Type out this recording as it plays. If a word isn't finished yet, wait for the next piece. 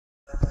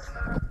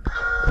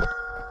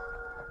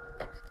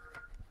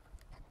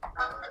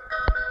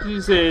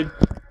This is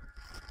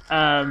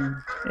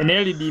an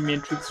LED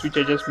matrix which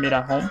I just made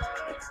at home.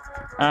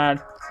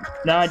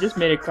 Now I just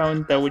made a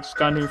counter which is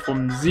counting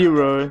from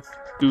 0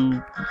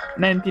 to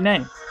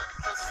 99.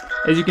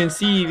 As you can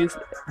see, this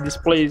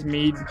display is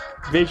made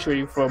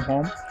virtually from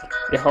home.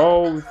 The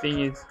whole thing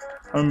is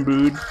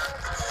homebrewed,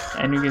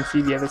 and you can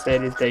see the other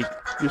side is like,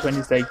 this one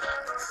is like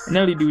an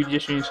LED with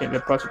just showing the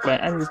power supply,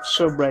 and it's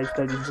so bright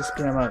that it just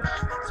came out.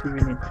 It's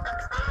even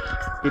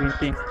getting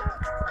thing.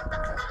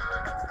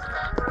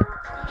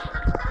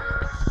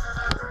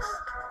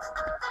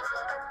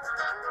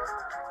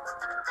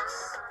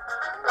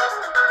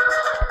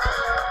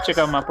 Check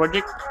out my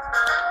project,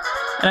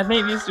 and I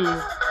think this is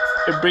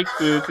a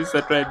breakthrough since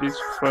I tried this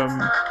from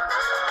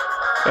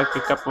like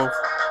a couple of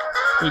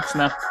weeks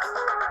now.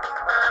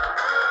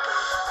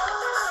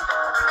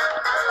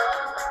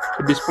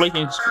 The display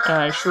can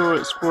show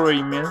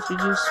scrolling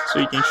messages, so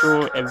you can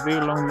show a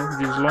very long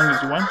message as long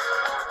as you want.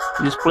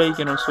 The display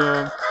can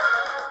also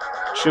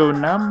show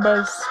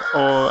numbers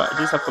or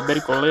just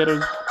alphabetical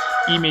letters,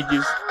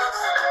 images,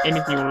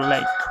 anything you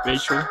like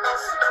visual.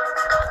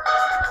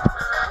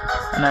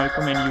 And I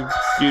recommend you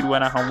build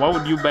one at home. Why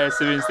would you buy a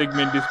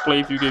 7-segment display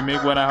if you can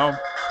make one at home?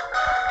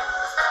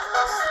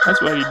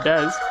 That's what it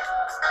does.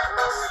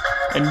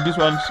 And this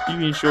one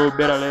even show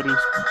better letters,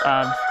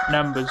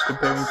 numbers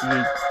comparing to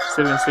the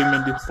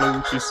 7-segment display,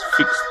 which is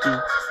fixed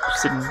to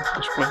certain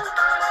display.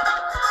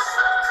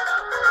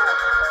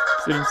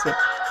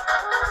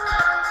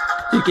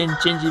 You can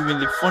change even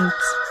the fonts,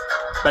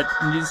 but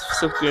in this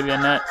software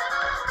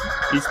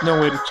there's no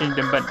way to change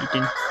them, but you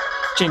can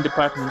change the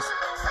patterns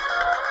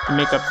to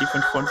make up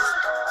different fonts.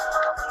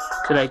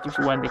 So like if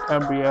you want the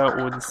Cambria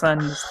or the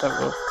Sun stuff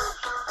or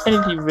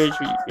anything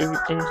virtually,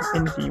 anything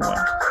you want.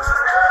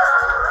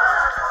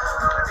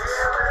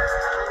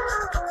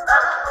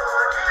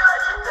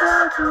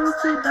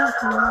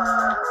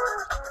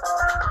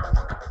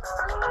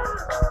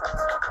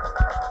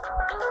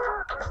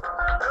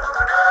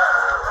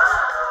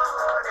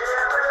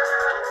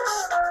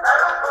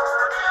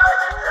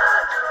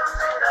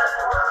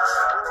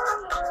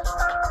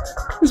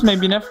 This might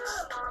be enough.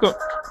 Go.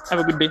 Have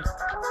a good day.